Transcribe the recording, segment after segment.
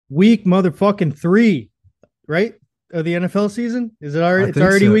week motherfucking 3, right? Of the NFL season. Is it I already? It's think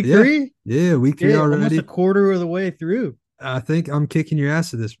already so. week Yeah. 3. Yeah. Week three Yeah, almost a already. quarter of the way through. I think I'm kicking your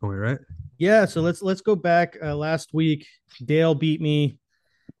ass at this point, right? Yeah, so let's go back. Last week, Dale beat me.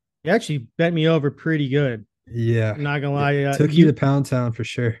 He actually bet me over pretty good. Yeah. I'm not gonna Yeah. lie. Took you to Pound Town for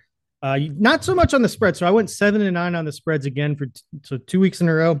sure. Not so much on the spread. So I went 7-9 on the spreads again for so 2 weeks in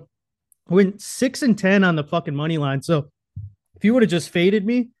a row. I went 6-10 on the fucking money line. So if you would have just faded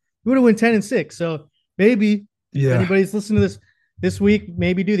me, you would have went 10-6. So maybe if Yeah. anybody's listening to this week,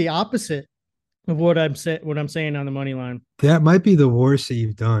 maybe do the opposite of what I'm saying on the money line. That might be the worst that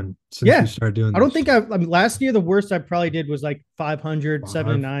you've done since we Yeah. started doing I don't this. think I mean, last year the worst I probably did was like 500, 5.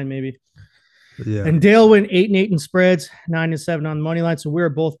 7-9 maybe. Yeah. And Dale went 8-8 in spreads, 9-7 on the money line. So we were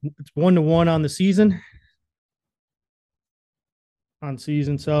both it's 1-1 on the season.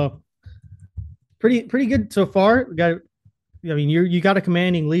 So pretty good so far. I mean, you got a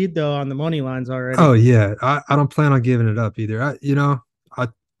commanding lead though on the money lines already. Oh yeah. I don't plan on giving it up either. I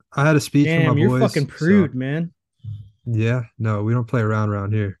I had a speech for my Damn, you're boys, fucking so prude, man. yeah. No, we don't play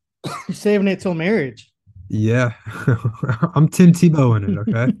around here. You're saving it till marriage. Yeah. I'm Tim Tebow in it,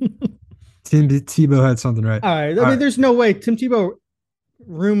 okay? Tim Tebow had something right. All right. I All mean, right. there's no way Tim Tebow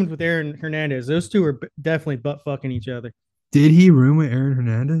roomed with Aaron Hernandez. Those two are definitely butt fucking each other. Did he room with Aaron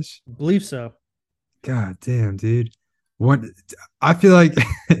Hernandez? I believe so. God damn, dude. What I feel like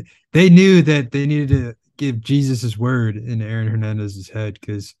they knew that they needed to give Jesus his word in Aaron Hernandez's head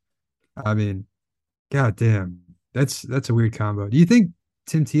because I mean, god damn, that's a weird combo. Do you think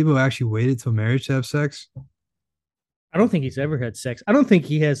Tim Tebow actually waited till marriage to have sex? I don't think he's ever had sex. I don't think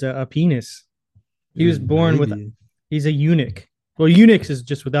he has a penis. He was born with. Maybe. He's a eunuch. Well, eunuchs is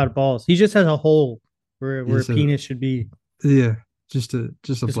just without balls. He just has a hole where a He's a penis should be. yeah, just a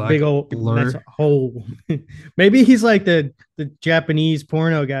Just a black big old. That's a blur. hole. Maybe he's like the Japanese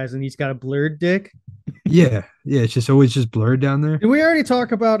porno guys, and he's got a blurred dick. Yeah, yeah, it's just always just blurred down there. Did we already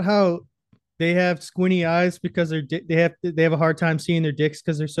talk about how they have squinty eyes because they have a hard time seeing their dicks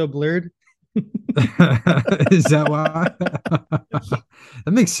because they're so blurred? Is that why?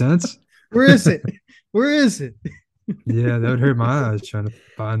 That makes sense. Where is it? Where is it? Yeah, that would hurt my eyes trying to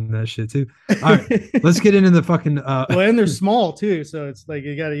find that shit too. All right, let's get into the fucking Well, and they're small too, so it's like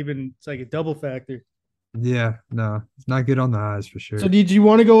you got to even it's like a double factor. yeah, no, it's not good on the eyes for So, sure. did you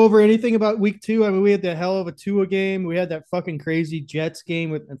want to go over anything about week 2? I mean, we had that hell of a Tua game. We had that fucking crazy Jets game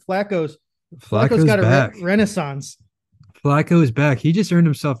with and Flacco's Flacco's got a back. renaissance. Flacco is back. He just earned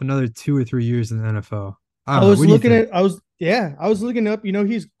himself another 2 or 3 years in the NFL. I I don't know. was What do you looking think? at I was yeah, I was looking up,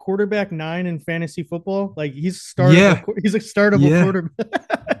 he's quarterback 9 in fantasy football. Like Yeah, he's a startable yeah,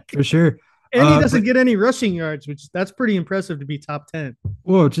 quarterback. for sure. And he But doesn't get any rushing yards, which that's pretty impressive to be top 10.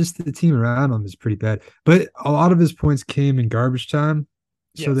 well, just the team around him is pretty bad. But a lot of his points came in garbage time,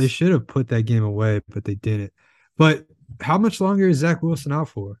 so they Yes. should have put that game away, but they didn't. But how much longer is Zach Wilson out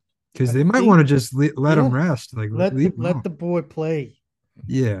for? Because I they might want think to just let him yeah, rest, like leave him let out. the boy play.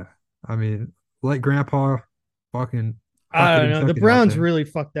 Yeah, I mean, let Grandpa fucking I fried don't him know. The chicken out Browns there. really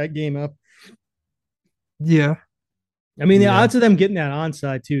fucked that game up. Yeah, I mean, the yeah. odds of them getting that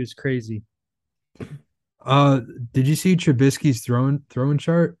onside too is crazy. Uh, did you see Trubisky's throwing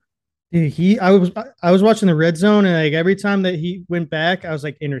chart? Dude, I was watching the red zone and like every time that he went back, I was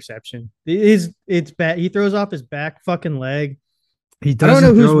like interception. It's bad. He throws off his back fucking leg. He I don't know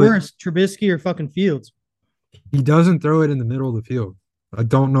doesn't who's throw it. worse, Trubisky or fucking Fields. He doesn't throw it in the middle of the field. I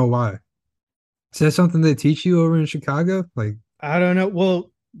don't know why. Is that something they teach you over in Chicago? Like, I don't know.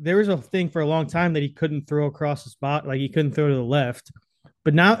 Well, there was a thing for a long time that he couldn't throw across the spot, like he couldn't throw to the left.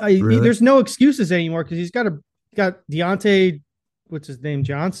 But now really? there's no excuses anymore because got Deontay, what's his name,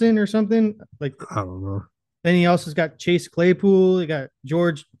 Johnson or something. Like I don't know. then he also has got Chase Claypool. He got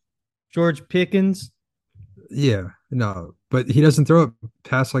George Pickens. Yeah, no, but he doesn't throw it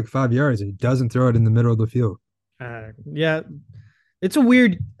past like 5 yards. He doesn't throw it in the middle of the field. Yeah, it's a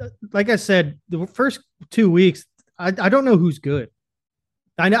weird. Like I said, the first 2 weeks, I don't know who's good.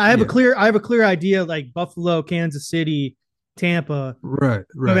 Yeah, I have a clear idea like Buffalo, Kansas City, Tampa. right,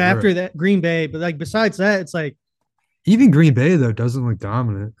 right, right. After that, Green Bay. But like besides that, it's like Even Green Bay though doesn't look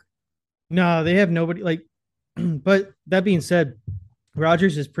dominant. no, they have nobody. Like, but that being said,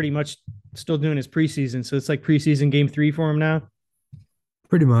 Rodgers is pretty much still doing his preseason, so it's like preseason game 3 for him now.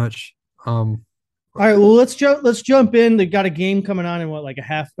 Pretty much. All right, well let's jump in. They've got a game coming on in what like a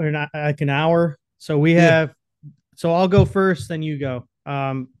half or not like an hour. So we Yeah, have so I'll go first, then you go.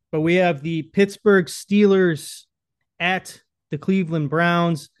 But we have the Pittsburgh Steelers at the Cleveland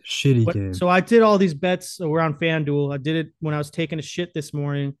Browns. shitty What game. so I did all these bets. So we're on FanDuel. I did it when I was taking a shit this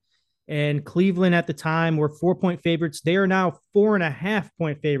morning. And Cleveland at the time were 4-point favorites. They are now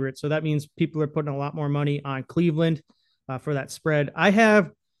 4.5-point favorites. So that means people are putting a lot more money on Cleveland for that spread. I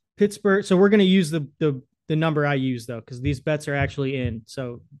have Pittsburgh. So we're going to use the number I use though, because these bets are actually in.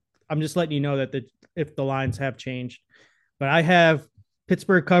 So I'm just letting you know that if the lines have changed, but I have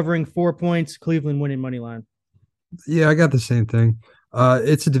Pittsburgh covering 4 points, Cleveland winning money line. Yeah, I got the same thing.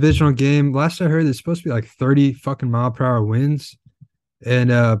 It's a divisional game. Last I heard, there's supposed to be like 30 fucking mile per hour winds, and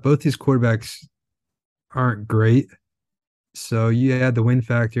both these quarterbacks aren't great. So you add the wind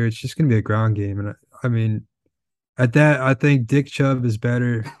factor, it's just going to be a ground game. And I mean, at that, I think Dick Chubb is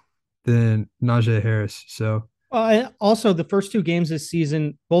better than Najee Harris. So Also, the first two games this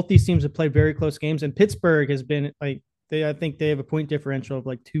season, both these teams have played very close games, and Pittsburgh has been like I think they have a point differential of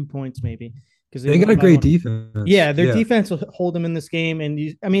like 2 points maybe because they got a great defense. Yeah, their defense will hold them in this game,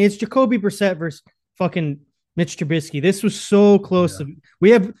 and I mean it's Jacoby Brissett versus fucking Mitch Trubisky. This was so close. Yeah. We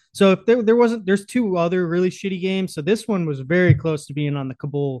have so if there wasn't, there's two other really shitty games, so this one was very close to being on the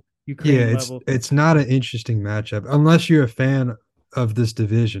Kabul Ukraine level. It's not an interesting matchup unless you're a fan of this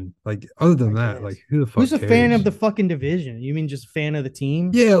division. Like other than that, like who the fuck who's a fan of the fucking division? You mean just a fan of the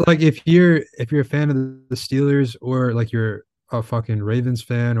team? Yeah, like if you're a fan of the Steelers or like you're a fucking Ravens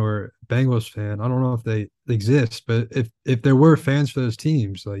fan or Bengals fan, I don't know if they exist, but if there were fans for those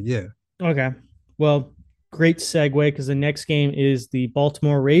teams, like yeah. Okay. Well, great segue because the next game is the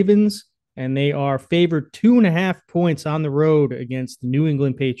Baltimore Ravens, and they are favored 2.5 points on the road against the New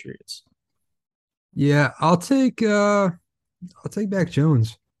England Patriots. Yeah, I'll take Mac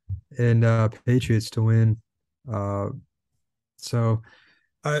Jones and Patriots to win. So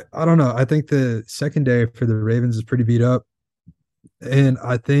I don't know. I think the secondary for the Ravens is pretty beat up. And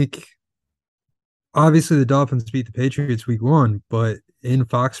I think obviously the Dolphins beat the Patriots week 1, but in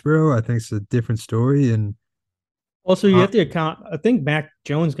Foxborough, I think it's a different story. And also you have to account, I think Mac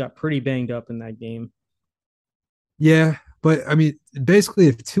Jones got pretty banged up in that game. Yeah, but I mean, basically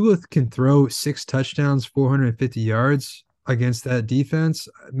if Tua can throw 6 touchdowns, 450 yards against that defense,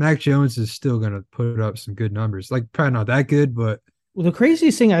 Mac Jones is still going to put up some good numbers. Like probably not that good, but well, the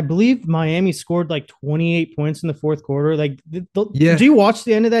craziest thing, I believe Miami scored like 28 points in the fourth quarter. Like, yeah. Do you watch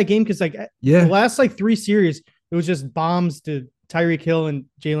the end of that game? Because like the last like 3 series, it was just bombs to Tyreek Hill and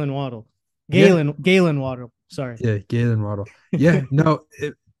Jalen Waddle. Galen Waddle. Sorry. Yeah, Galen Waddle. Yeah, no,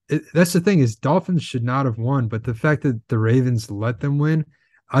 that's the thing is Dolphins should not have won, but the fact that the Ravens let them win,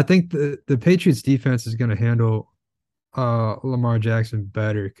 I think the Patriots defense is going to handle Lamar Jackson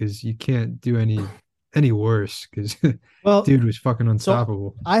better because you can't do any worse because dude was fucking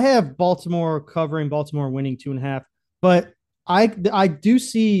unstoppable. So I have Baltimore covering, Baltimore winning 2.5, but I do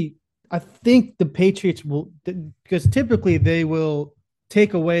see, I think the Patriots will, because typically they will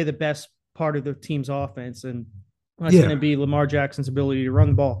take away the best part of the team's offense, and that's going to be Lamar Jackson's ability to run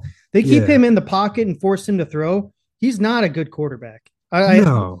the ball. They keep him in the pocket and force him to throw. He's not a good quarterback.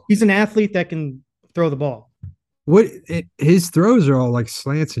 No. He's an athlete that can throw the ball. His throws are all like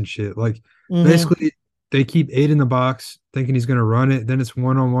slants and shit. Like basically they keep 8 in the box thinking he's going to run it. Then it's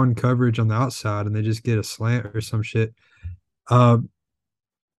one-on-one coverage on the outside and they just get a slant or some shit.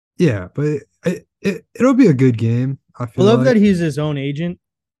 Yeah, but it'll be a good game. I love that he's his own agent.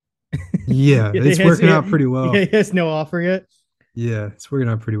 Yeah, it's working out pretty well. He has no offer yet. Yeah, it's working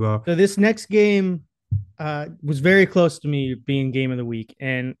out pretty well. So this next game was very close to me being game of the week.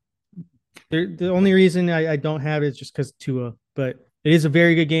 And the only reason I don't have it is just because Tua. But it is a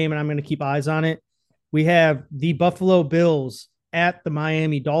very good game, and I'm going to keep eyes on it. We have the Buffalo Bills at the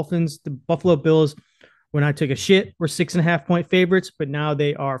Miami Dolphins. The Buffalo Bills, when I took a shit, were 6.5-point favorites, but now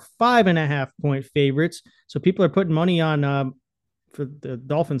they are 5.5-point favorites. So people are putting money on for the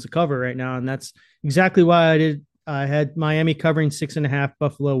Dolphins to cover right now, and that's exactly why I did. I had Miami covering 6.5,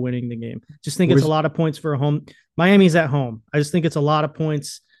 Buffalo winning the game. Just think it's a lot of points for a home. Miami's at home. I just think it's a lot of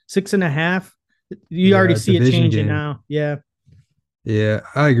points. 6.5. You already see it changing now. Yeah. Yeah,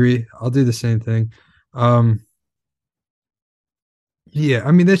 I agree. I'll do the same thing. Yeah,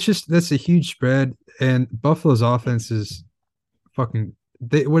 I mean that's a huge spread, and Buffalo's offense is fucking.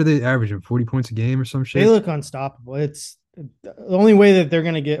 What are they averaging? 40 points a game or some shit? They look unstoppable. It's the only way that they're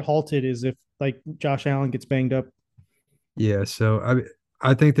gonna get halted is if like Josh Allen gets banged up. Yeah, so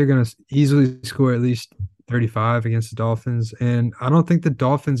I think they're gonna easily score at least 35 against the Dolphins, and I don't think the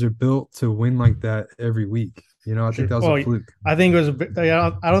Dolphins are built to win like that every week. You know, I think that was a fluke. I think it was.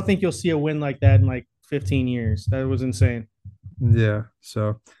 I don't think you'll see a win like that in like 15 years. That was insane. Yeah.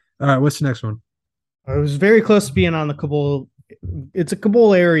 So, all right. What's the next one? I was very close to being on the Kabul. It's a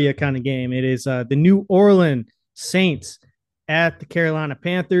Kabul area kind of game. It is the New Orleans Saints at the Carolina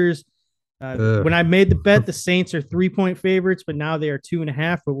Panthers. When I made the bet, the Saints are 3-point favorites, but now they are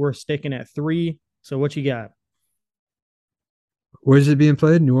 2.5, but we're sticking at 3. So what you got? Where's it being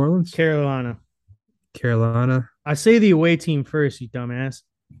played? New Orleans? Carolina. Carolina? I say the away team first, you dumbass.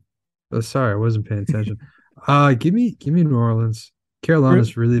 Oh, sorry, I wasn't paying attention. Give me New Orleans.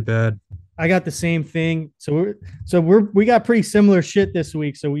 Carolina's really bad. I got the same thing. We got pretty similar shit this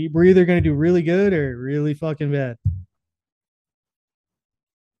week. So we're either gonna do really good or really fucking bad.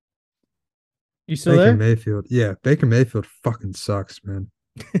 You still Baker there? Mayfield. Yeah, Baker Mayfield fucking sucks, man.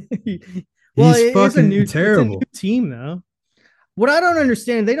 Well, He's fucking it's a new terrible. team though. What I don't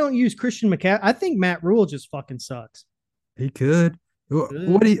understand, they don't use Christian McCaffrey. I think Matt Rule just fucking sucks. He could.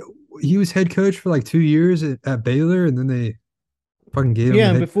 Good. He was head coach for like 2 years at Baylor, and then they fucking gave him Yeah, the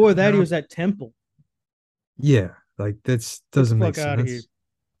and head before coach that, he job. was at Temple. Yeah, like that's Get the doesn't make fuck out of here. sense.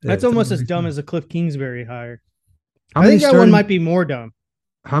 Yeah, That's it almost doesn't as make dumb sense. as a Cliff Kingsbury hire. How I many think that one starting might be more dumb.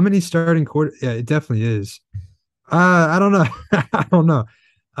 how many starting quarter yeah, it definitely is. I don't know. I don't know.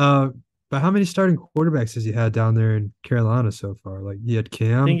 Uh but how many starting quarterbacks has he had down there in Carolina so far? Like he had I think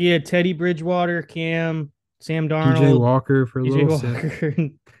Cam, he had Teddy Bridgewater, Cam, Sam PJ Darnold, Walker for a PJ little set. Walker,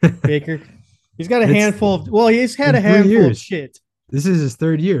 and Baker. He's got a It's handful of. Well, he's had in a three handful of years. shit. This is his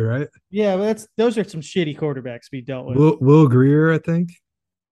third year, right? Yeah, but those are some shitty quarterbacks we dealt with. Will Greer, I think.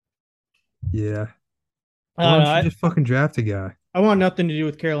 Yeah. I Why don't know. don't you just fucking draft a guy? I want nothing to do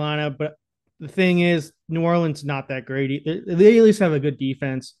with Carolina, but the thing is, New Orleans not that great. They at least have a good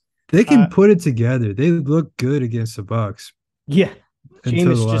defense. They Uh, can put it together. They look good against the Bucks yeah, until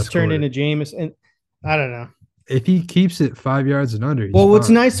the Jameis last just turned quarter. into Jameis, and I don't know. If he keeps it 5 yards and under, he's Well, what's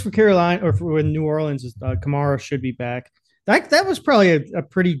fine. nice for Carolina or for New Orleans is Kamara should be back. That was probably a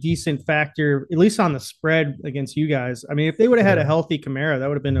pretty decent factor, at least on the spread against you guys. I mean, if they would have had a Yeah. healthy Kamara, that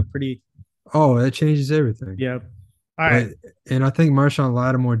would have been a pretty Oh, that changes everything. yeah. All But right, and I think Marshawn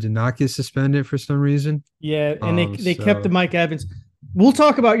Lattimore did not get suspended for some reason. yeah, and they kept the So Mike Evans. We'll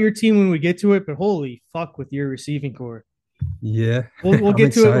talk about your team when we get to it, but holy fuck with your receiving core. yeah, We'll I'm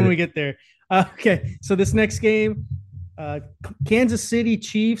get to it when we excited. get there. Okay, so this next game, Kansas City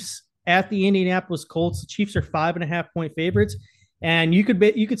Chiefs at the Indianapolis Colts. The Chiefs are 5.5 point favorites, and you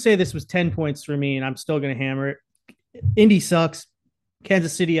could say this was 10 points for me, and I'm still going to hammer it. Indy sucks.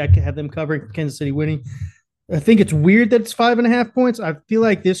 Kansas City, I have them covering. Kansas City winning. I think it's weird that it's 5.5 points. I feel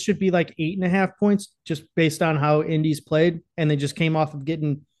like this should be like 8.5 points, just based on how Indy's played, and they just came off of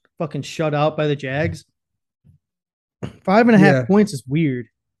getting fucking shut out by the Jags. Five and a half Yeah, points is weird.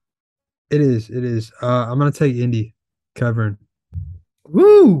 it is. It is. I'm gonna take Indy covering.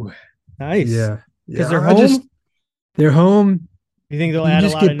 Woo, nice. Yeah, Because yeah. they're I just home. they're home. You think they'll You add a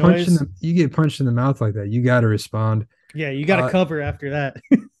just lot of get punched in noise? the you get punched in the mouth like that. You got to respond. Yeah, you got to Uh, cover after that.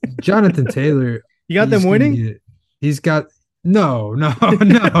 Jonathan Taylor, You got them he's gonna winning. get. He's got no, no, no,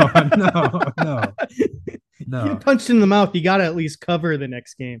 no, no, You get no. punched in the mouth. You got to at least cover the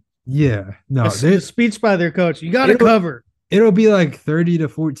next game. Yeah, no. A speech by their coach. You got to It'll cover. it'll be like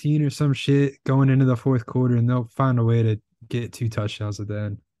 30-14 or some shit going into the fourth quarter, and they'll find a way to get 2 touchdowns at the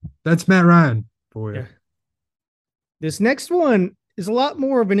end. That's Matt Ryan for you. Yeah. This next one is a lot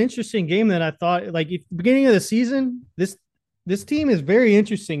more of an interesting game than I thought. Like at the beginning of the season, this team is very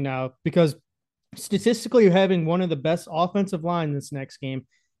interesting now because statistically you're having one of the best offensive line this next game.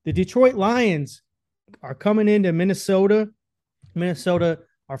 The Detroit Lions are coming into Minnesota. Minnesota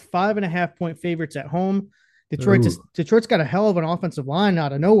are 5.5 point favorites at home. Ooh. Detroit's got a hell of an offensive line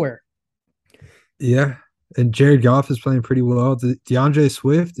out of nowhere. Yeah, and Jared Goff is playing pretty well. DeAndre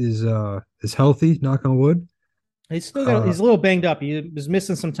Swift is healthy. Knock on wood. He's a little banged up. He was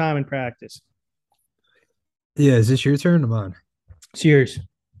missing some time in practice. Yeah, is this your turn or mine? It's yours.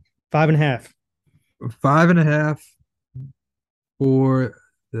 5.5. 5.5 for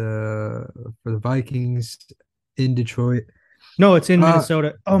the Vikings in Detroit. No, it's in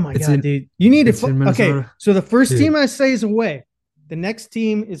Minnesota. Oh my it's god, in dude! You need it's to. in Okay, Minnesota. so the first Dude. team I say is away. The next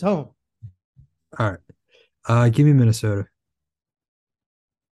team is home. All right. Give me Minnesota.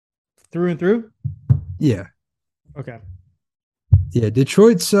 Through and through. Yeah. Okay. Yeah.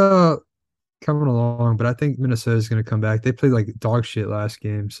 Detroit's coming along, but I think Minnesota's gonna come back. They played like dog shit last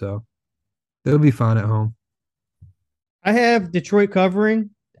game, so they'll be fine at home. I have Detroit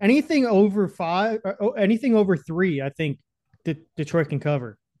covering anything over 5, or anything over 3. I think Detroit can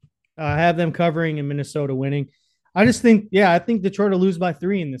cover. I have them covering and Minnesota winning. I just think, yeah, I think Detroit will lose by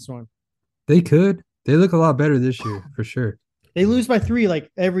 3 in this one. They could. They look a lot better this year for sure. They lose by 3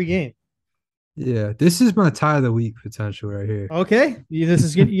 like every game. Yeah, this is my tie of the week potential right here. Okay, this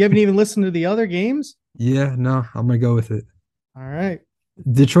is good. You haven't even listened to the other games. Yeah, no, I'm gonna go with it. All right.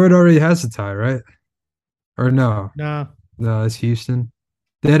 Detroit already has a tie, right? Or no? No, No, it's Houston.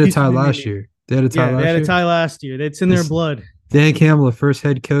 They had a Used to tie be last Navy. year. They had a tie Yeah, they last had a year. tie last year. It's in their This blood. Dan Campbell, the first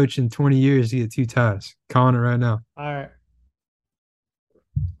head coach in 20 years, to get two ties. Calling it right now. All right.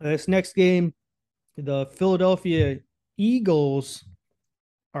 This next game, the Philadelphia Eagles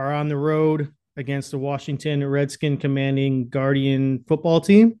are on the road against the Washington Redskin commanding Guardian football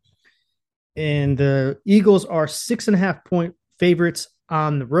team. And the Eagles are 6.5 point favorites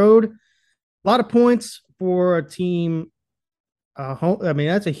on the road. A lot of points for a team. I mean,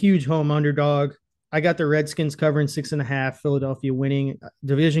 that's a huge home underdog. I got the Redskins covering 6.5, Philadelphia winning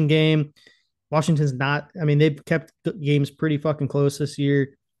division game. Washington's not, I mean, they've kept games pretty fucking close this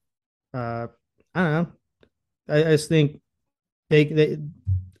year. I don't know. I just think they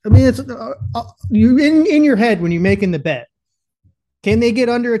I mean, it's you in your head when you're making the bet. Can they get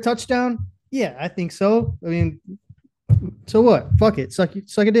under a touchdown? Yeah, I think so. I mean, so what? Fuck it. Suck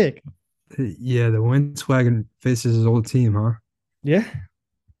a dick. Yeah, the Windswagon faces his old team, huh? Yeah.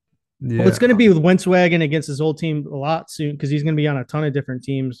 Well, it's Yeah, going to be with Wentzwagen against his old team a lot soon because he's going to be on a ton of different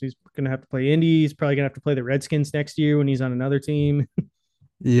teams. He's going to have to play Indy. He's probably going to have to play the Redskins next year when he's on another team.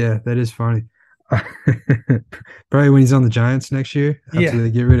 yeah, that is funny. Probably when he's on the Giants next year after Yeah. they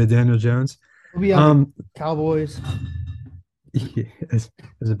get rid of Daniel Jones. He'll be on the Um, Cowboys. yeah, as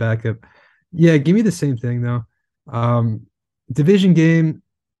a backup. Yeah, give me the same thing though. Um, division game,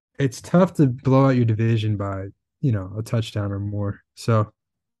 it's tough to blow out your division by, a touchdown or more. So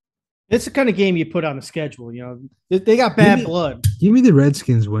It's the kind of game you put on the schedule. You know, they got give bad me, blood. give me the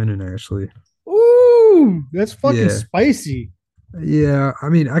Redskins winning actually. Ooh, that's fucking Yeah. spicy. Yeah, I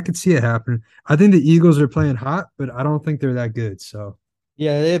mean, I could see it happening. I think the Eagles are playing hot, but I don't think they're that good. So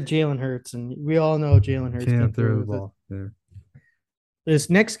Yeah, they have Jalen Hurts, and we all know Jalen Hurts can can't throw throw the with it. ball. Yeah. This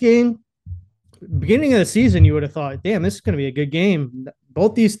next game, beginning of the season, you would have thought, damn, this is going to be a good game.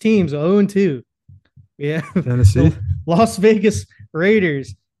 Both these teams 0-2. Yeah. Tennessee. The Las Vegas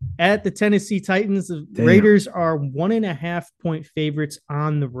Raiders at the Tennessee Titans. The Damn. Raiders are 1.5 point favorites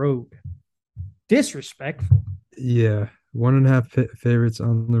on the road. Disrespectful. Yeah, 1.5 favorites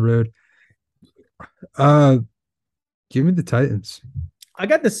on the road. Uh, give me the Titans. I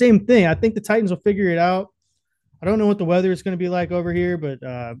got the same thing. I think the Titans will figure it out. I don't know what the weather is going to be like over here, but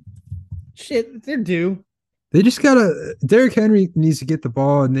shit, they're due. They just gotta. Derrick Henry needs to get the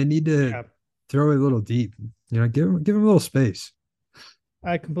ball, and they need to Yeah, throw it a little deep. Give him a little space.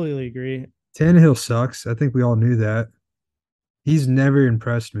 I completely agree. Tannehill sucks. I think we all knew that. He's never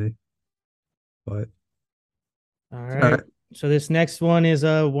impressed me. But All all right. right. So this next one is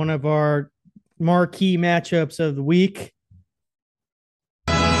one of our marquee matchups of the week.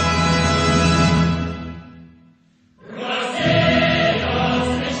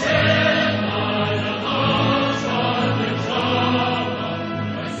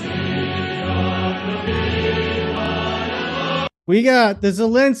 We got the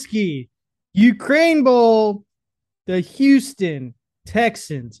Zelensky Ukraine Bowl, the Houston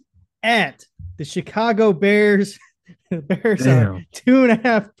Texans at the Chicago Bears. The Bears are Damn.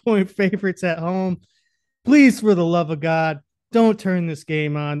 2.5 point favorites at home. Please, for the love of God, don't turn this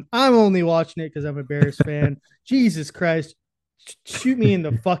game on. I'm only watching it because I'm a Bears fan. Jesus Christ. Shoot me in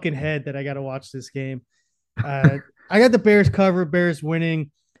the fucking head that I got to watch this game. I got the Bears cover, Bears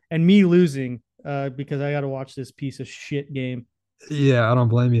winning, and me losing because I got to watch this piece of shit game. Yeah, I don't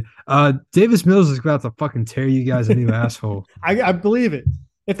blame you. Davis Mills is about to fucking tear you guys a new asshole. I believe it.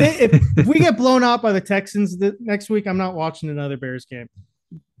 If we get blown out by the Texans next week, I'm not watching another Bears game.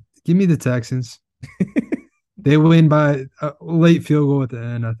 Give me the Texans. They win by a late field goal at the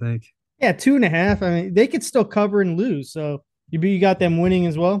end, I think. Yeah, 2.5. I mean, they could still cover and lose. So you got them winning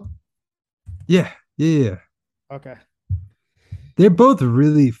as well. Yeah. Okay. They're both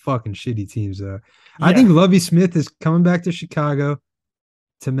really fucking shitty teams, though. Yeah. I think Lovie Smith is coming back to Chicago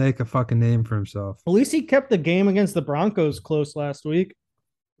to make a fucking name for himself. At least he kept the game against the Broncos close last week.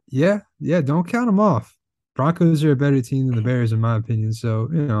 Yeah. Don't count them off. Broncos are a better team than the Bears, in my opinion. So,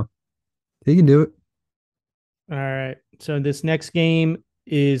 he can do it. All right. So this next game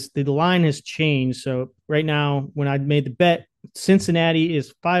is the line has changed. So right now, when I made the bet, Cincinnati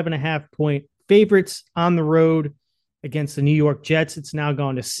is 5.5 point favorites on the road against the New York Jets. It's now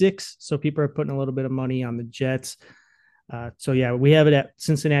gone to 6. So people are putting a little bit of money on the Jets. So yeah, we have it at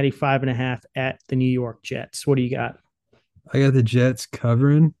Cincinnati 5.5 at the New York Jets. What do you got? I got the Jets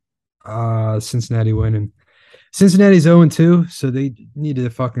covering. Cincinnati winning. Cincinnati's 0-2, so they need to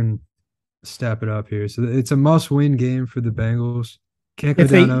fucking step it up here. So it's a must-win game for the Bengals. Can't go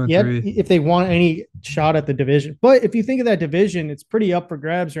down 0-3. If they want any shot at the division. But if you think of that division, it's pretty up for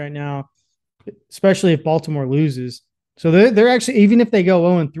grabs right now, especially if Baltimore loses. So they're actually, even if they go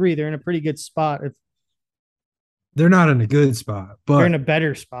 0-3, they're in a pretty good spot. they're not in a good spot, They're in but a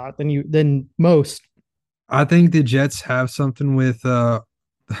better spot than most. I think the Jets have something with Joe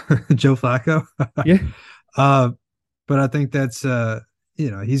Flacco. Yeah, uh, but I think that's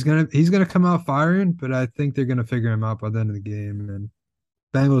he's gonna come out firing, but I think they're gonna figure him out by the end of the game. And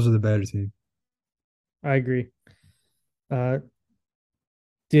Bengals are the better team. I agree. Uh,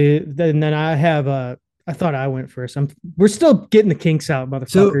 then I have I thought I went first. We're still getting the kinks out,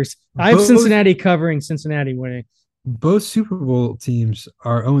 So motherfuckers. I have both Cincinnati covering, Cincinnati winning. both Super Bowl teams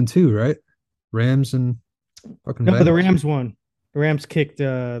are 0-2, right? Rams and fucking No, the Bengals. Rams won. The Rams kicked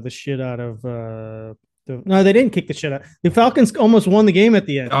the shit out of no, they didn't kick the shit out. The Falcons almost won the game at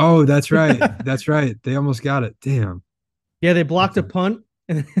the end. Oh, that's right. That's right. They almost got it. Damn. Yeah, they blocked a punt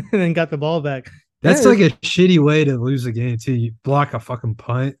and then got the ball back. That's Yeah, like a shitty way to lose a game too. You block a fucking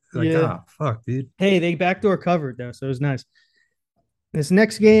punt. Like, yeah. fuck, dude. Hey, they backdoor covered though, so it was nice. This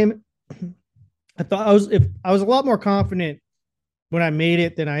next game, I thought I was a lot more confident when I made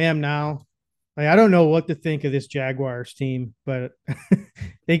it than I am now. Like, I don't know what to think of this Jaguars team, but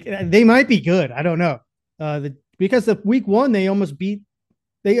they might be good. I don't know. Because the week one they almost beat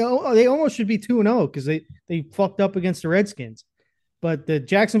they almost should be 2-0 because they fucked up against the Redskins. But the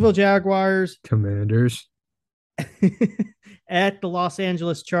Jacksonville Jaguars Commanders. at the Los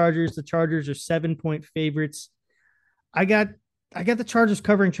Angeles Chargers. The Chargers are 7-point favorites. I got the Chargers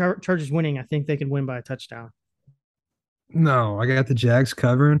covering, Chargers winning. I think they can win by a touchdown. No, I got the Jags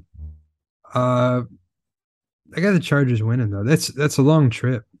covering. I got the Chargers winning though. That's a long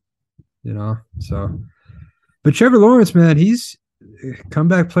trip, you know. So, but Trevor Lawrence, man, he's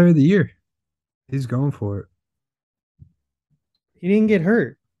comeback player of the year. He's going for it. He didn't get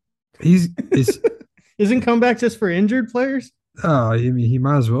hurt. He's is Isn't comeback just for injured players? I mean, he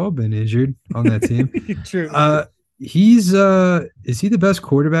might as well have been injured on that team. True. He's is he the best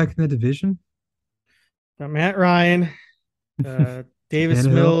quarterback in the division? Matt Ryan, Davis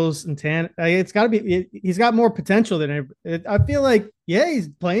Mills, and it's got to be. He's got more potential than I feel like. Yeah, he's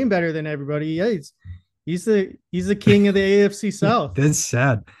playing better than everybody. Yeah, he's the king of the AFC South. That's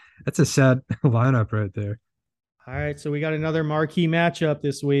sad. That's a sad lineup right there. All right, so we got another marquee matchup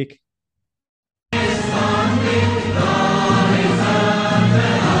this week.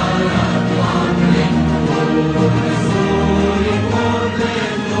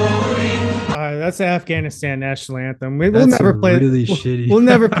 That's the Afghanistan national anthem. We'll never play. Really shitty. We'll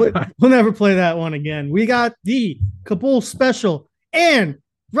never play. We'll never play that one again. We got the Kabul special and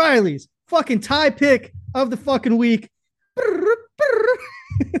Riley's fucking tie pick of the fucking week.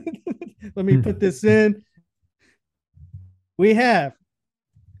 Let me put this in. We have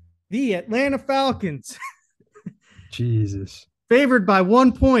the Atlanta Falcons. Jesus. Favored by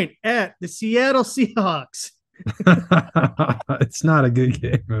 1 point at the Seattle Seahawks. It's not a good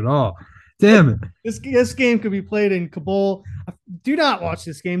game at all. Damn it. This game could be played in Kabul. Do not watch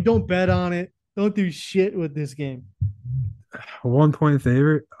this game. Don't bet on it. Don't do shit with this game. 1 point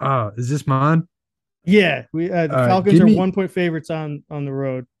favorite. Is this mine? Yeah, the Falcons are 1 point favorites on the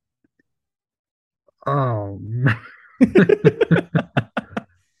road. Oh man. Give me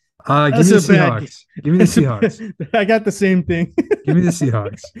the Seahawks. Give me the Seahawks. I got the same thing. Give me the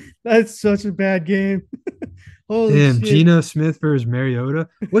Seahawks. That's such a bad game. Holy damn, shit. Geno Smith versus Mariota.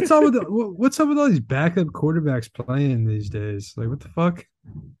 What's up with all these backup quarterbacks playing these days? Like, what the fuck?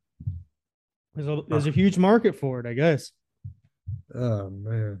 There's a huge market for it, I guess. Oh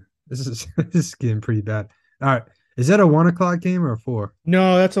man, this is getting pretty bad. All right, is that a 1 o'clock game or a 4?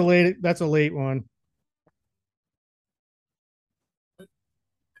 No, that's a late one.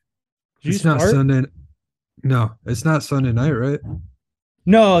 It's not Sunday. No, it's not Sunday night, right?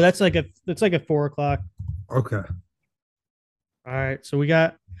 No, that's like a 4 o'clock. Okay. All right. So we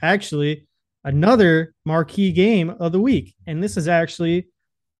got actually another marquee game of the week. And this is actually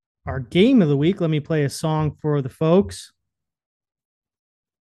our game of the week. Let me play a song for the folks.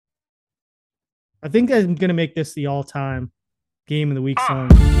 I think I'm going to make this the all-time game of the week song.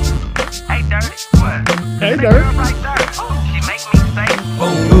 Hey, Dirty. What? Hey, Dirty. Right there. She make me say,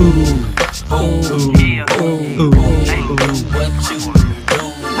 ooh, yeah.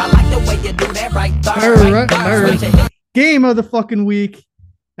 I like the way you do that right there. Game of the fucking week.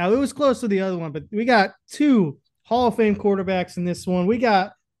 Now, it was close to the other one, but we got 2 Hall of Fame quarterbacks in this one. We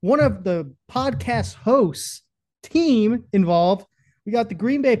got one of the podcast hosts team involved. We got the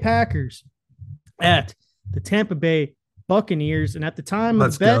Green Bay Packers at the Tampa Bay Buccaneers. And at the time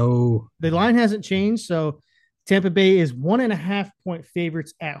of the bet, the line hasn't changed. So Tampa Bay is 1.5 point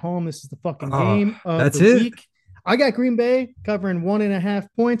favorites at home. This is the fucking game of the week. I got Green Bay covering 1.5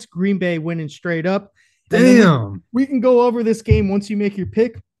 points. Green Bay winning straight up. Damn. We can go over this game once you make your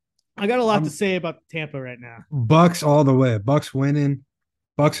pick. I got a lot I'm to say about Tampa right now. Bucks all the way. Bucks winning.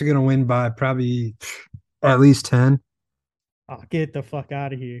 Bucks are gonna win by probably at least 10. Oh, get the fuck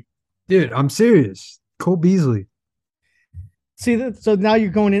out of here. Dude, I'm serious. Cole Beasley. See that? So now you're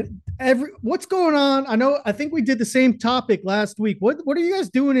going in what's going on? I think we did the same topic last week. What are you guys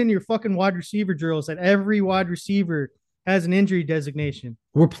doing in your fucking wide receiver drills that every wide receiver has an injury designation?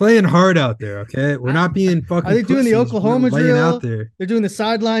 We're playing hard out there, okay? We're not being fucking. Are they doing the pussies. Oklahoma We're laying drill? out there. They're doing the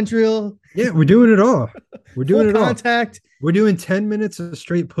sideline drill. Yeah, we're doing it all. We're doing Full it all. contact. We're doing 10 minutes of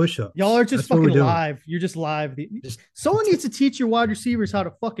straight push-ups. Y'all are just That's what we're fucking doing. live. You're just live. Just- Someone needs to teach your wide receivers how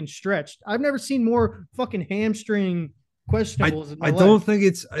to fucking stretch. I've never seen more fucking hamstring questionables in my I life. don't think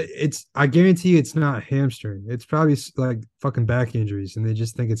it's. I guarantee you, it's not hamstring. It's probably like fucking back injuries, and they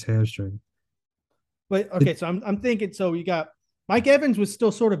just think it's hamstring. But okay, so I'm thinking. So you got Mike Evans was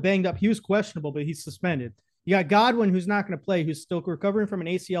still sort of banged up. He was questionable, but he's suspended. You got Godwin, who's not going to play, who's still recovering from an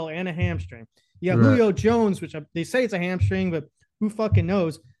ACL and a hamstring. You got Right. Julio Jones, which they say it's a hamstring, but who fucking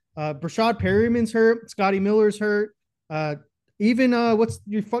knows? Brashad Perryman's hurt. Scotty Miller's hurt. Even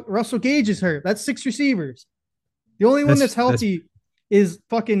Russell Gage is hurt. That's 6 receivers. The only one that's healthy is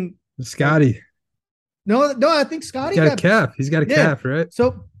fucking Scotty. no. I think Scotty He's got a calf. He's got a calf, right?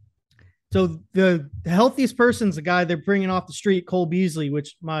 So the healthiest person's the guy they're bringing off the street, Cole Beasley,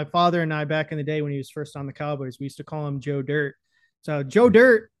 which my father and I back in the day when he was first on the Cowboys, we used to call him Joe Dirt. So Joe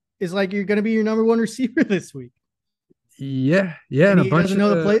Dirt is like you're going to be your number one receiver this week. Yeah, and he doesn't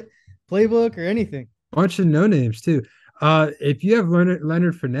know the playbook or anything. Bunch of no names too. If you have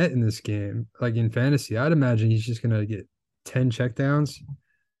Leonard Fournette in this game, like in fantasy, I'd imagine he's just gonna get 10 checkdowns.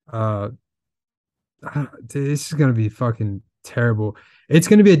 This is gonna be fucking terrible. It's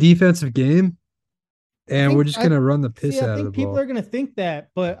gonna be a defensive game, and we're just gonna run the piss out of the ball. I think people are gonna think that,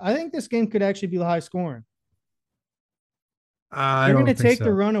 but I think this game could actually be high scoring. They're gonna take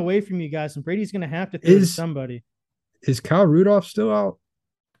the run away from you guys, and Brady's gonna have to throw to somebody. Is Kyle Rudolph still out?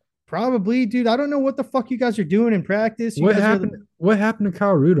 Probably, dude. I don't know what the fuck you guys are doing in practice. What happened to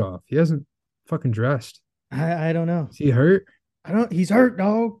Kyle Rudolph? He hasn't fucking dressed. I don't know. Is he hurt? He's hurt,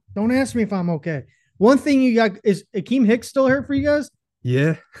 dog. Don't ask me if I'm okay. One thing you got is Akeem Hicks still hurt for you guys?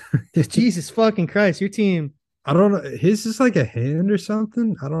 Yeah. Jesus fucking Christ. Your team. I don't know. His is like a hand or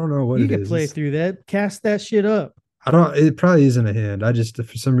something. I don't know what it is. You can play through that. Cast that shit up. It probably isn't a hand. I just,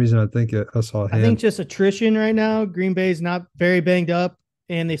 for some reason, I think I saw a hand. I think just attrition right now. Green Bay's not very banged up.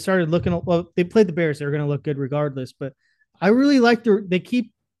 And they started looking, well, they played the Bears. They're going to look good regardless. But I really like they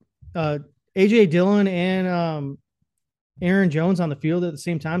keep A.J. Dillon and Aaron Jones on the field at the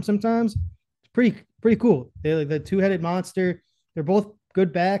same time sometimes. It's pretty cool. They're like the two-headed monster. They're both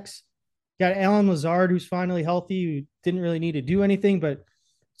good backs. Got Alan Lazard, who's finally healthy, who didn't really need to do anything. But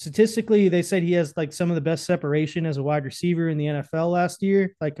statistically, they said he has like some of the best separation as a wide receiver in the NFL last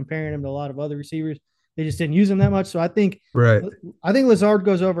year, like comparing him to a lot of other receivers. They just didn't use him that much. So I think Lazard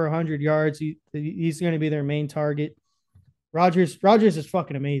goes over 100 yards. He's going to be their main target. Rodgers is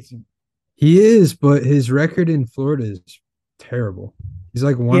fucking amazing. He is, but his record in Florida is terrible. He's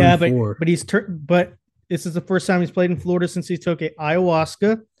like 1-4. But this is the first time he's played in Florida since he took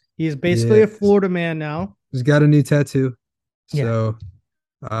ayahuasca. He's basically a Florida man now. He's got a new tattoo. So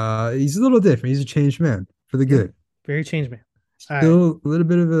he's a little different. He's a changed man for the good. Very changed man. Still a little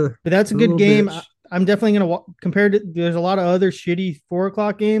bit of a. But that's a good game. I'm definitely going to compare to. There's a lot of other shitty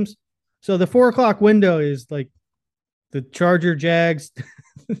 4:00 games. So the 4:00 window is like the Charger Jags,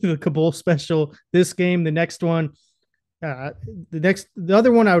 the Kabul special. This game, the next one, the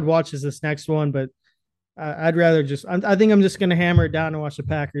other one I would watch is this next one, but I'd rather just. I think I'm just going to hammer it down and watch the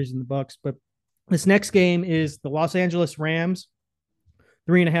Packers and the Bucks. But this next game is the Los Angeles Rams,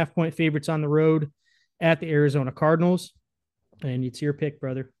 3.5-point favorites on the road at the Arizona Cardinals, and it's your pick,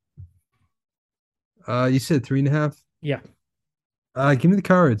 brother. You said 3.5? Yeah. Give me the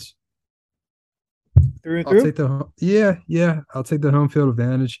Cards. Through and I'll through? take I'll take the home field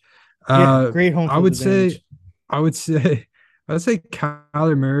advantage. Great home field advantage. I would say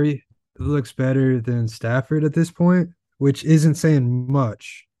Kyler Murray looks better than Stafford at this point, which isn't saying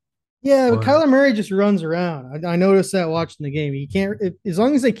much. Yeah, but Kyler Murray just runs around. I noticed that watching the game. He can't, as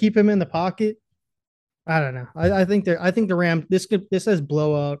long as they keep him in the pocket. I don't know. I think the Rams. This has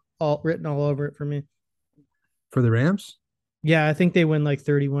blowout written all over it for me. For the Rams? Yeah, I think they win like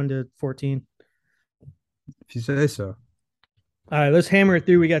 31-14. If you say so. All right, let's hammer it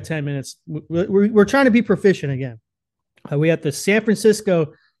through. We got 10 minutes. We're trying to be proficient again. We have the San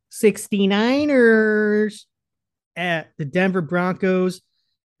Francisco 69ers at the Denver Broncos.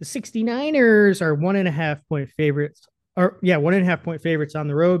 The 69ers are 1.5-point favorites. 1.5-point favorites on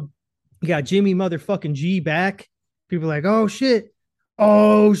the road. You got Jimmy motherfucking G back. People are like, oh shit.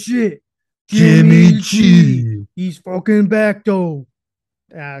 Oh shit, Jimmy G. He's fucking back though.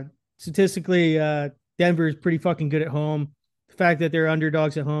 Statistically, Denver is pretty fucking good at home. The fact that they're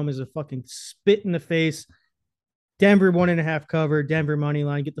underdogs at home is a fucking spit in the face. Denver 1.5 cover. Denver money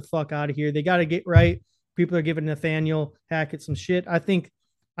line. Get the fuck out of here. They got to get right. People are giving Nathaniel Hackett some shit. I think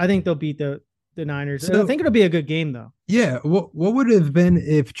they'll beat the Niners. So, I think it'll be a good game though. Yeah. What would it have been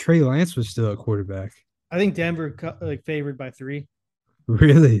if Trey Lance was still a quarterback? I think Denver favored by 3.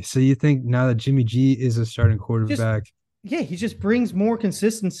 Really? So you think now that Jimmy G is a starting quarterback? He just brings more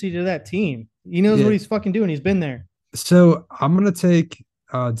consistency to that team. He knows what he's fucking doing. He's been there. So I'm gonna take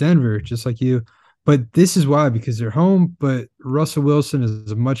Denver, just like you. But this is why, because they're home, but Russell Wilson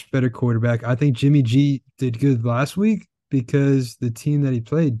is a much better quarterback. I think Jimmy G did good last week because the team that he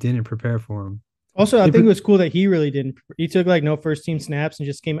played didn't prepare for him. Also, I think it was cool that he really didn't. He took no first team snaps and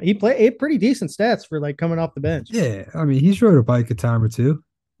just came. He played pretty decent stats for coming off the bench. Yeah, I mean, he's rode a bike a time or two.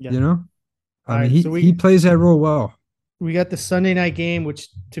 Yeah. You know, I mean, he plays that role well. We got the Sunday night game, which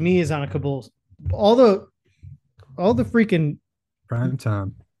to me is on a Kabul. All the freaking prime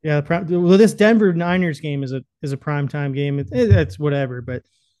time. Yeah, this Denver Niners game is a prime time game. It's whatever, but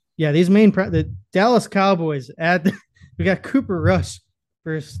yeah, these the Dallas Cowboys we got Cooper Rush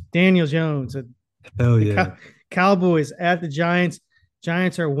versus Daniel Jones. Hell yeah! Cowboys at the Giants.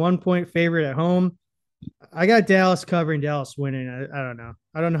 Giants are 1-point favorite at home. I got Dallas covering, Dallas winning. I don't know.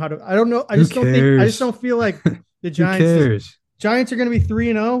 I don't know how to. I don't know. I just don't feel like the Giants. Who cares? Giants are going to be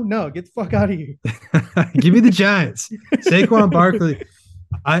 3-0. No, get the fuck out of here. Give me the Giants. Saquon Barkley.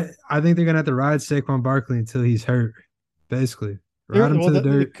 I think they're gonna have to ride Saquon Barkley until he's hurt. Basically, ride him to the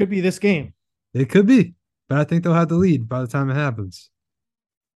dirt. It could be this game. It could be, but I think they'll have the lead by the time it happens.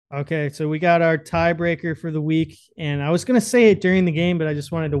 Okay, so we got our tiebreaker for the week, and I was gonna say it during the game, but I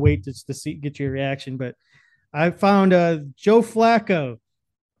just wanted to wait to get your reaction. But I found Joe Flacco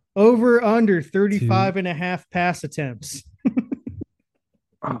over under 35.5 pass attempts.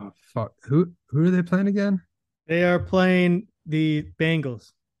 Oh fuck! Who are they playing again? They are playing the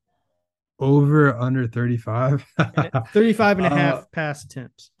Bengals. Over under 35? 35.5 pass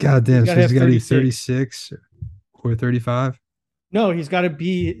attempts. God damn, so he's got to be 36 or 35? No, he's got to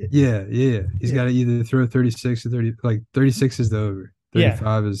be. Yeah. He's got to either throw 36 or 30. Like 36 is the over.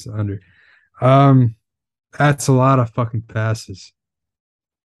 35 is the under. That's a lot of fucking passes.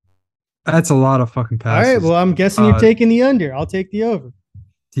 That's a lot of fucking passes. All right, well, I'm guessing you're taking the under. I'll take the over.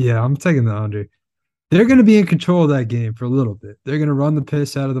 Yeah, I'm taking the under. They're going to be in control of that game for a little bit. They're going to run the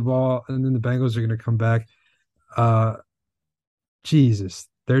piss out of the ball, and then the Bengals are going to come back. Jesus,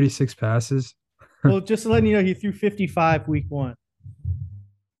 36 passes. Well, just letting you know, he threw 55 week 1.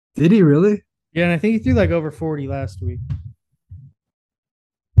 Did he really? Yeah, and I think he threw over 40 last week.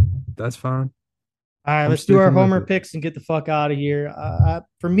 That's fine. All right, let's do our homer picks and get the fuck out of here.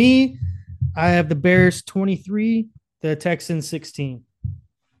 For me, I have the Bears 23, the Texans 16.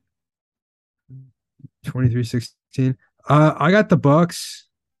 23-16. I got the Bucks.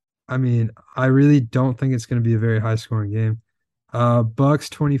 I mean, I really don't think it's going to be a very high scoring game. Bucks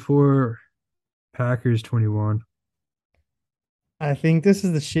 24, Packers 21. I think this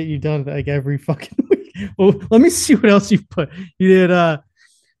is the shit you've done every fucking week. Well, let me see what else you put. You did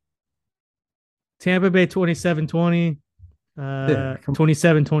Tampa Bay 27-20,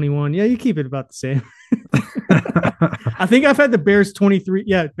 27-21. Yeah, you keep it about the same. I think I've had the Bears 23.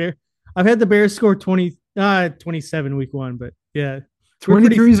 Yeah, I've had the Bears score 27 week 1, but yeah.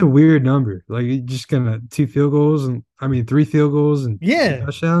 23 is a weird number. Like, you're just gonna 2 field goals and 3 field goals and 2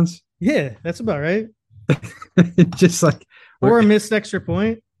 touchdowns. Yeah, that's about right. Just like, or a missed extra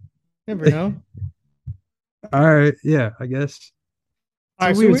point. Never know. All right, yeah, I guess. All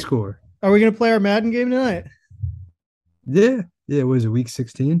right, weird score. Are we gonna play our Madden game tonight? Yeah. Was it week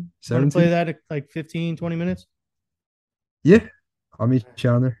 16? 17? Play that at 15, 20 minutes? Yeah, I'll meet you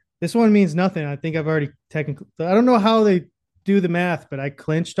on there. This one means nothing. I think I've already technically. I don't know how they do the math, but I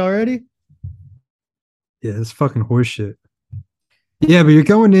clinched already. Yeah, it's fucking horseshit. Yeah, but you're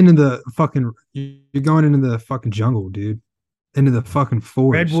going into the fucking jungle, dude. Into the fucking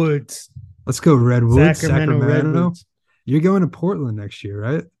forest. Redwoods. Let's go Redwoods. Sacramento. Redwoods. You're going to Portland next year,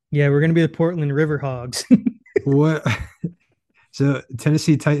 right? Yeah, we're gonna be the Portland River Hogs. What? So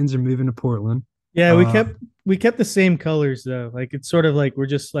Tennessee Titans are moving to Portland. Yeah, we kept the same colors though. It's sort of we're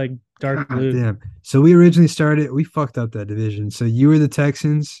just dark blue. Damn. So we fucked up that division. So you were the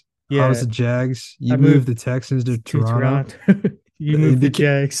Texans. Yeah. I was the Jags. You moved the Texans to Toronto. You moved the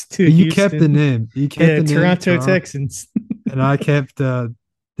Jags to You Houston. kept the name. You kept the Toronto name, Texans. And I kept the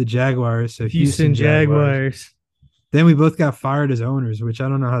Jaguars. So Houston Jaguars. then we both got fired as owners, which I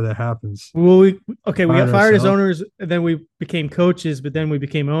don't know how that happens. Well, we got Fired fired as ourselves. owners, and then we became coaches, but then we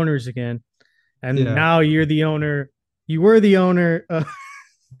became owners again. And Yeah. now you're the owner. You were the owner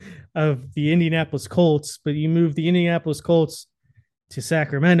of the Indianapolis Colts, but you moved the Indianapolis Colts to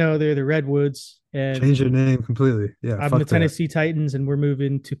Sacramento. They're the Redwoods, and Change your name completely. Yeah, I'm fuck the that. Tennessee Titans, and we're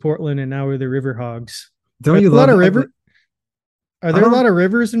moving to Portland, and now we're the River Hogs. Don't you a love lot of that? river? Are there a don't- lot of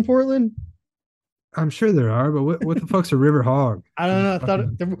rivers in Portland? I'm sure there are, but what the fuck's a river hog? I don't know. I thought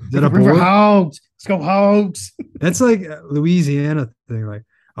Fucking- the that a River board? Hogs. Let's go Hogs. That's like a Louisiana thing. Like,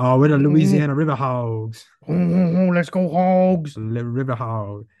 oh, we're the Louisiana River Hogs. Let's go Hogs. River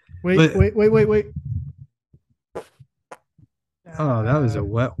Hog. Wait, But- wait. Oh, that was a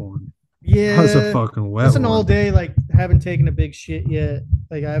wet one. Yeah. That was a fucking wet Listen one. all day, like haven't taken a big shit yet.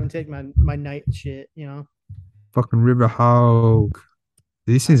 Like I haven't taken my night shit, you know. Fucking River Hog.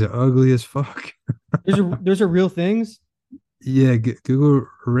 These things are ugly as fuck. There's a real things. Yeah, Google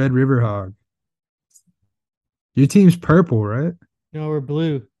Red River Hog. Your team's purple, right? No, we're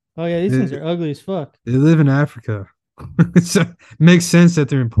blue. Oh yeah, these things are ugly as fuck. They live in Africa. So it makes sense that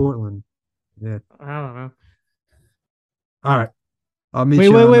they're in Portland. Yeah. I don't know. All right. I'll meet Wait,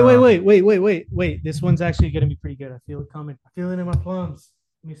 you. wait. This one's actually gonna be pretty good. I feel it coming. I feel it in my plums.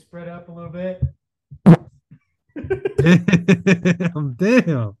 Let me spread up a little bit.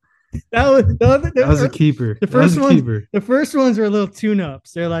 Damn. That was a keeper. The That was first a one, keeper. the first ones are little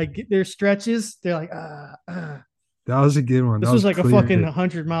tune-ups. They're stretches. They're like That was a good one. This That was like a clear. fucking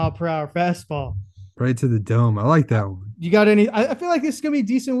 100-mile-per-hour fastball. Right to the dome. I like that one. You got any? I feel like this is gonna be a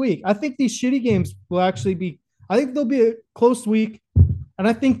decent week. I think these shitty games will actually be. I think there'll be a close week, and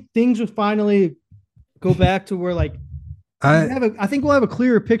I think things will finally go back to where like I think we'll have a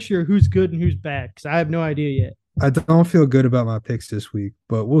clearer picture of who's good and who's bad because I have no idea yet. I don't feel good about my picks this week,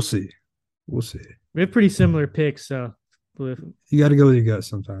 but we'll see. We'll see. We have pretty similar picks, so. You got to go with your gut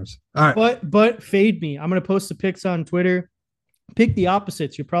sometimes. All right. But fade me. I'm gonna post the picks on Twitter. Pick the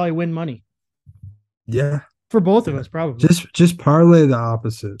opposites. You'll probably win money Yeah. for both of us, probably. Just parlay the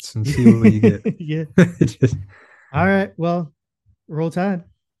opposites and see what you get. Yeah. Just All right. Well, roll tide.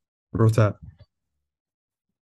 roll tide.